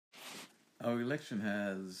Our election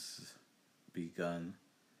has begun.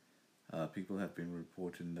 People have been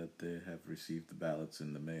reporting that they have received the ballots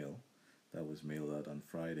in the mail that was mailed out on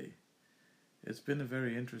Friday. It's been a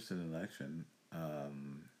very interesting election.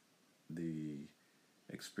 The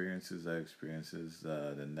experiences I experiences,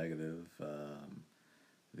 the negative,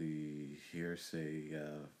 the hearsay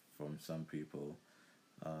from some people,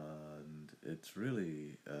 and it's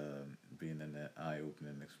really been an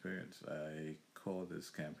eye-opening experience. I call this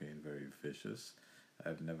campaign very vicious.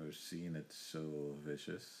 I've never seen it so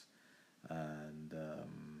vicious, and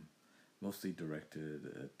mostly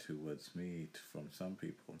directed towards me from some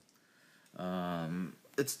people.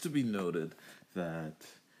 It's to be noted that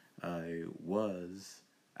I was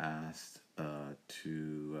asked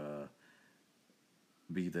to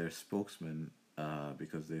be their spokesman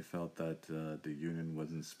because they felt that the union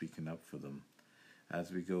wasn't speaking up for them. As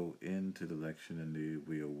we go into the election and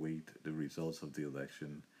we await the results of the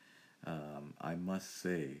election, I must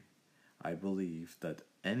say, I believe that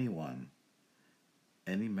any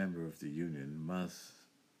member of the union must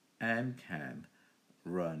and can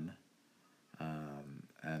run,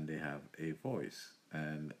 and they have a voice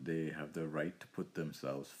and they have the right to put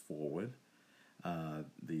themselves forward.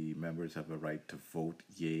 The members have a right to vote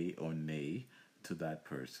yay or nay to that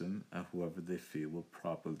person, whoever they feel will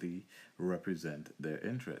properly represent their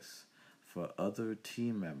interests. For other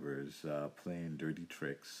team members, playing dirty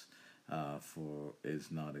tricks for is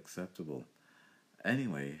not acceptable.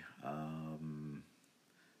 Anyway,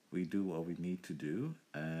 we do what we need to do,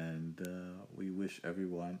 and we wish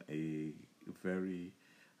everyone a very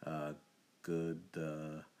good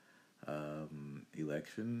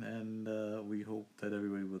election, and we hope that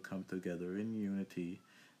everybody will come together in unity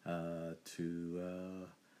to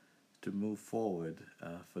move forward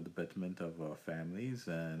for the betterment of our families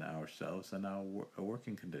and ourselves and our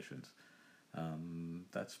working conditions.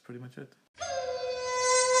 That's pretty much it.